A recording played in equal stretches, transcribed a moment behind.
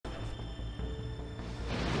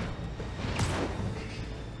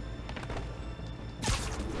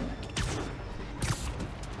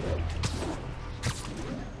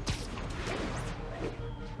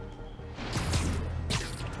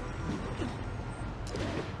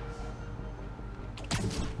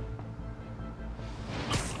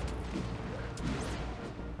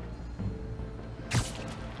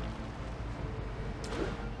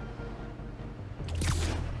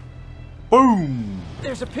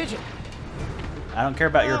There's a pigeon. I don't care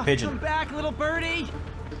about your pigeon. Come back, little birdie.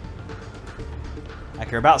 I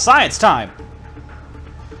care about science time.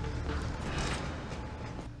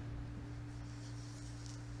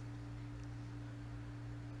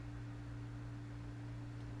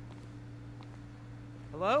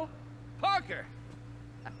 Hello? Parker!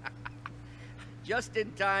 Just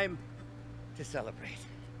in time to celebrate.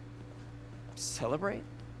 Celebrate?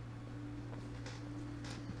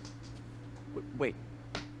 Wait.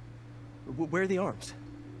 Where are the arms?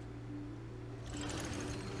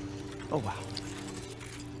 Oh, wow.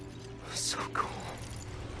 So cool.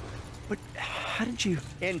 But how did you...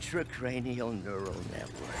 Intracranial neural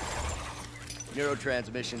network.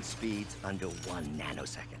 Neurotransmission speeds under 1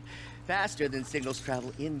 nanosecond. Faster than signals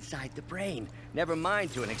travel inside the brain. Never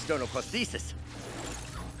mind to an external prosthesis.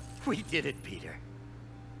 We did it, Peter.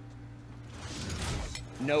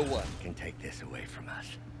 No one can take this away from us.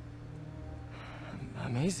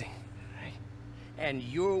 Amazing. And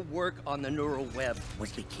your work on the neural web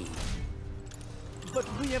was the key. But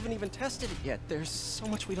we haven't even tested it yet. There's so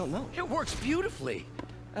much we don't know. It works beautifully.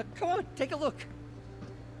 Come on, take a look.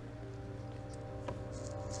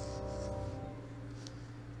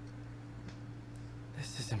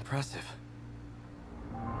 This is impressive.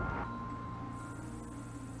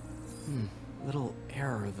 Little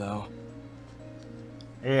error, though.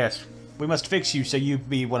 Yes, we must fix you so you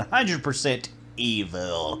be 100%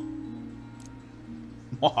 evil.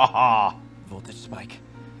 Wahaha. Voltage spike.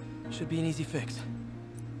 Should be an easy fix.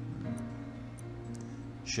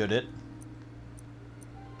 Should it?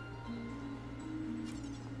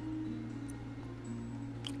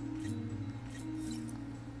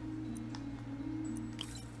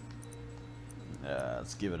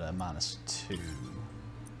 Let's give it a -2.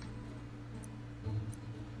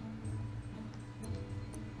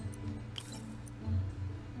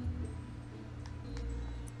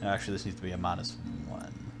 Actually, this needs to be a -1.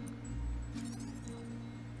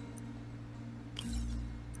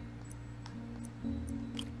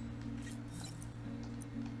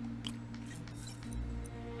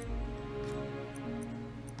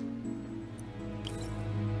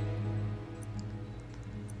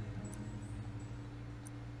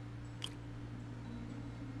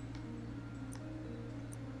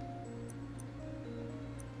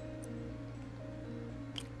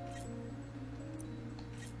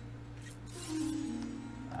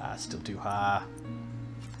 Still too high.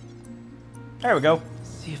 There we go.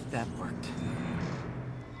 See if that worked.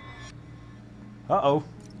 Uh-oh.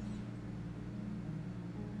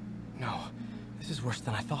 No, this is worse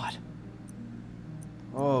than I thought.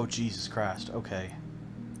 Oh, Jesus Christ. Okay.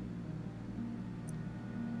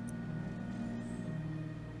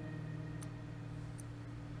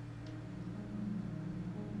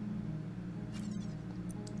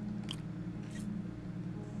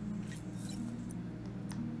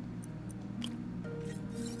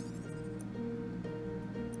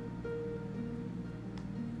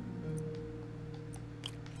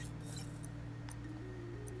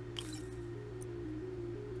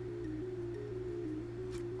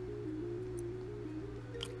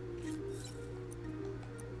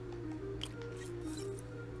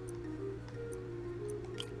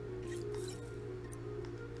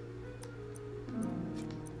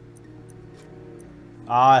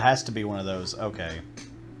 Ah, it has to be one of those. Okay.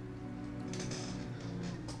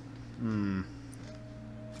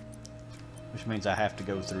 Which means I have to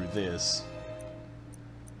go through this.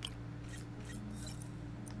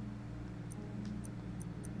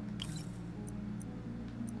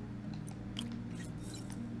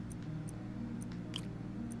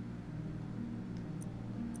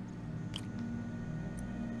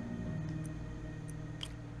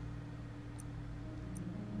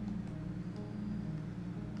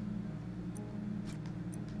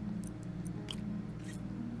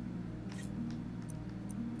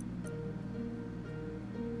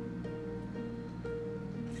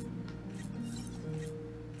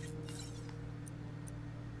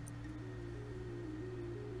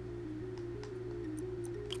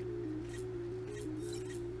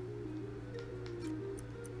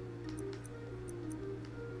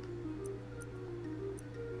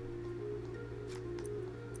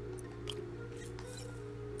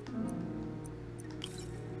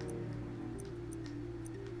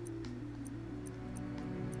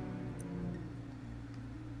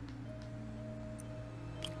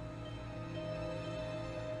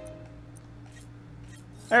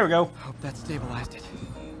 There we go. Hope that stabilized it.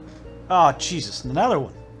 Oh, Jesus, another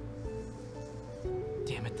one.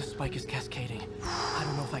 Damn it, the spike is cascading. I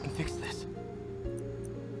don't know if I can fix this.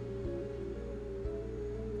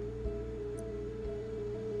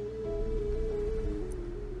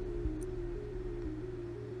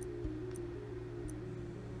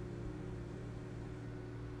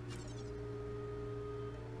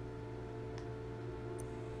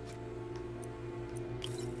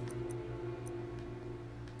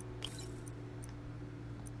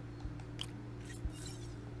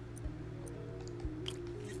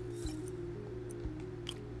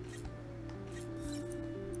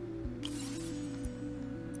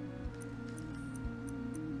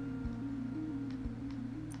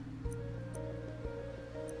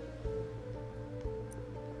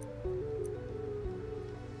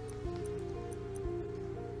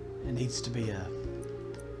 needs to be a...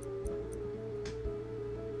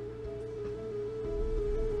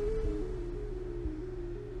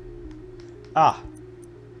 Ah.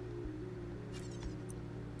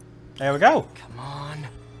 There we go. Come on.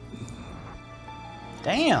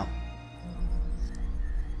 Damn.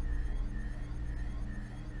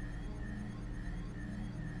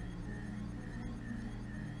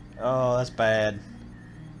 Oh, that's bad.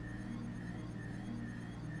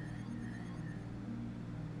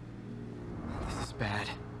 This is bad.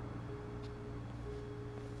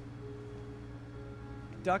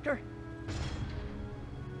 Doctor?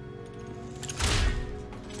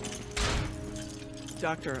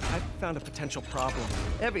 Doctor, I found a potential problem.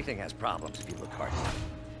 Everything has problems if you look hard enough.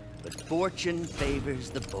 But fortune favors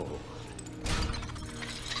the bold.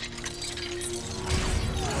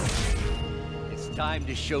 It's time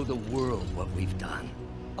to show the world what we've done.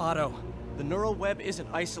 Otto, the neural web isn't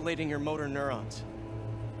isolating your motor neurons.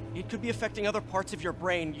 It could be affecting other parts of your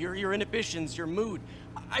brain, your inhibitions, your mood.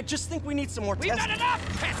 I just think we need some more We've testing. done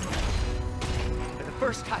enough testing! For the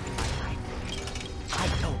first time in my life,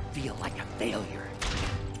 I don't feel like a failure.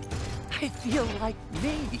 I feel like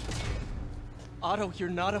me. Otto, you're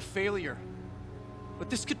not a failure.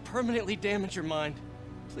 But this could permanently damage your mind.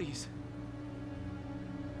 Please.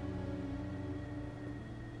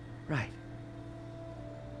 Right.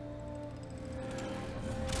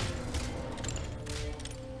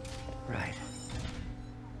 Right.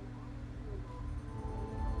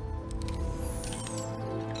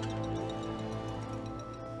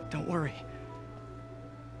 Don't worry.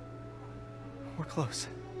 We're close.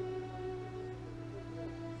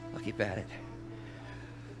 I'll keep at it.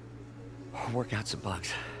 I'll work out some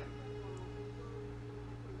bugs.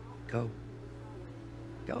 Go.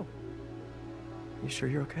 Go. You sure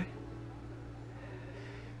you're okay?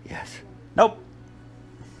 Yes. Nope.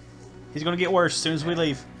 He's gonna get worse as soon as we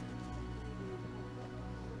leave.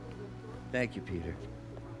 Thank you, Peter.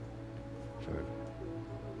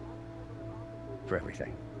 For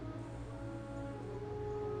everything.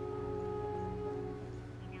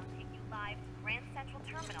 We now take you live to Grand Central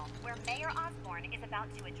Terminal, where Mayor Osborne is about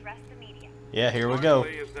to address the media. Yeah, here we go.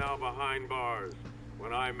 Barclay is now behind bars.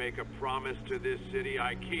 When I make a promise to this city,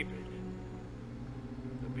 I keep it.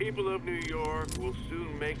 The people of New York will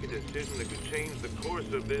soon make a decision that could change the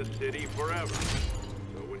course of this city forever.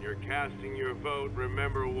 So when you're casting your vote,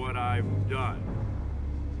 remember what I've done.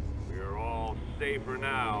 We are all safer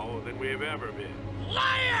now than we have ever been.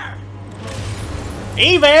 Liar!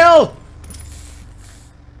 Evil!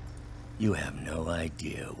 You have no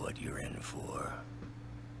idea what you're in for.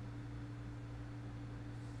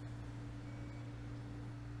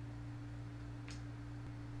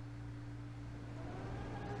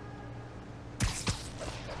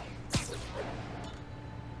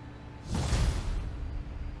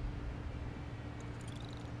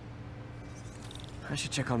 I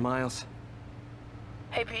should check on Miles.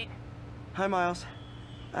 Hey, Pete. Hi, Miles.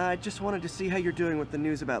 I just wanted to see how you're doing with the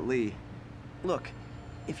news about Lee. Look,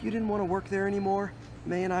 if you didn't want to work there anymore,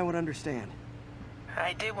 May and I would understand.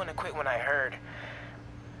 I did want to quit when I heard.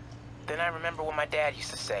 Then I remember what my dad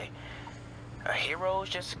used to say. A hero's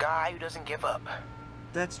just a guy who doesn't give up.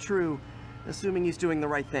 That's true, assuming he's doing the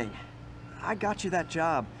right thing. I got you that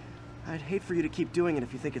job. I'd hate for you to keep doing it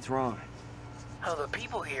if you think it's wrong. Oh, the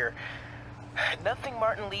people here... Nothing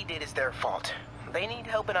Martin Lee did is their fault. They need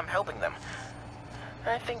help and I'm helping them.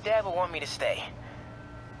 I think Dad will want me to stay.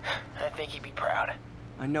 I think he'd be proud.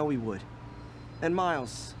 I know he would. And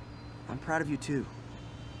Miles, I'm proud of you too.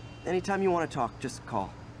 Anytime you want to talk, just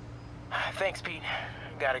call. Thanks, Pete.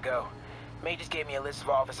 Gotta go. May just gave me a list of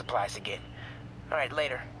all the supplies to get. Alright,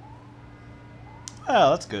 later. Oh,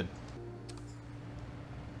 that's good.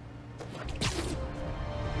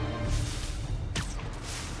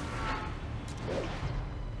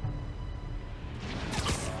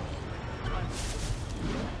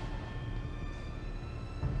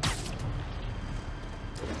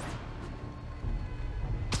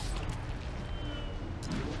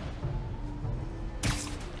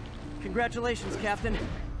 Congratulations, Captain.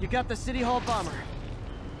 You got the City Hall bomber.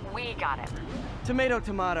 We got him. Tomato,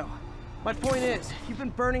 tomato. My point is, you've been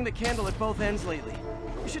burning the candle at both ends lately.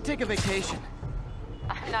 You should take a vacation.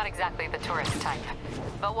 I'm not exactly the tourist type,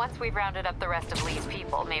 but once we've rounded up the rest of Lee's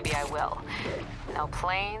people, maybe I will. No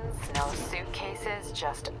planes, no suitcases,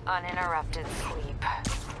 just uninterrupted sleep.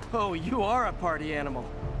 Oh, you are a party animal.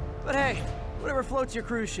 But hey, whatever floats your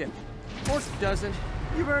cruise ship. Or if it doesn't,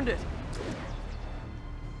 you've earned it.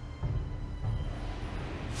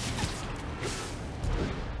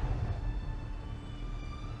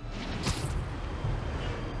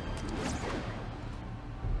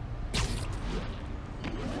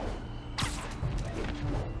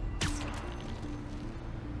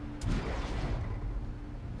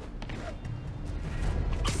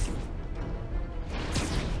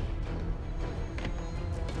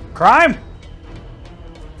 Crime!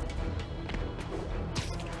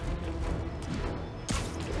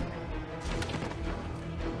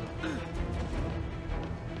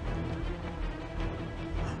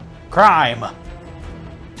 Crime!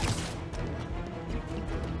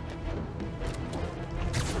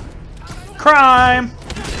 Crime!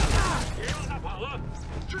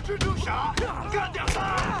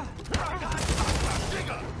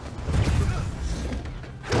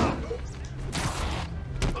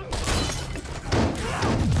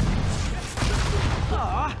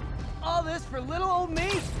 Aw, all this for little old me?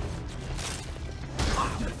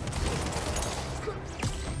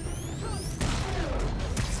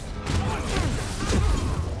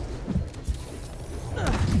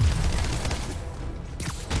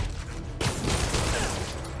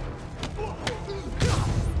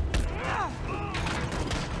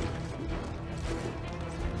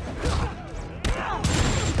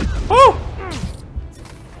 Woo!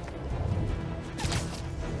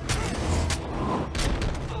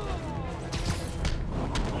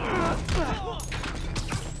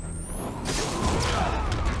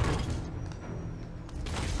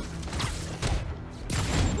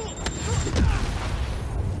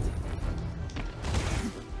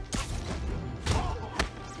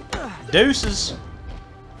 Deuces.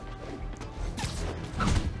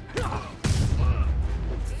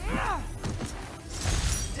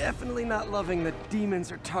 Definitely not loving the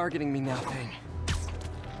demons are targeting me now thing.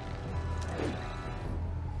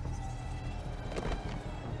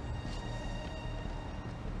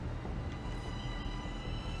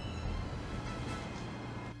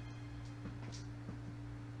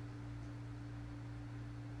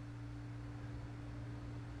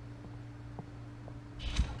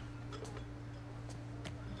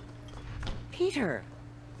 Peter,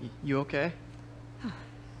 You okay?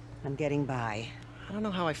 I'm getting by. I don't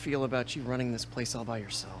know how I feel about you running this place all by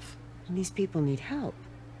yourself. And these people need help.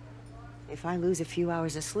 If I lose a few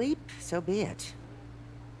hours of sleep, so be it.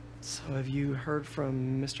 So have you heard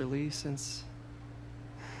from Mr. Lee since?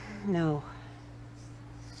 No.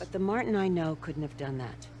 But the Martin I know couldn't have done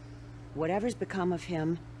that. Whatever's become of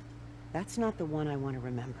him, that's not the one I want to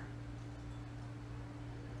remember.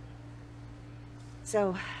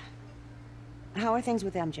 So, how are things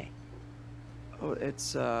with MJ? Oh,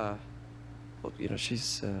 it's, well, you know,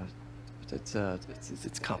 she's,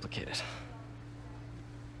 it's complicated.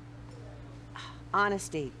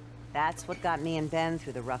 Honesty. That's what got me and Ben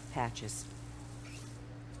through the rough patches.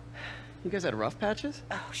 You guys had rough patches?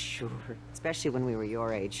 Oh, sure. Especially when we were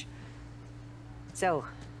your age. So,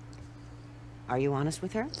 are you honest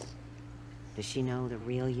with her? Does she know the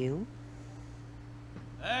real you?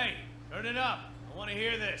 Hey, turn it up. I want to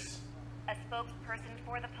hear this. A spokesperson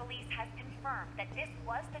for the police has confirmed that this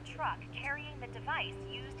was the truck carrying the device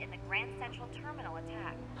used in the Grand Central Terminal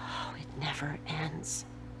attack. Oh, it never ends.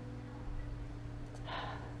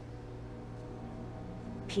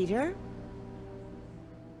 Peter?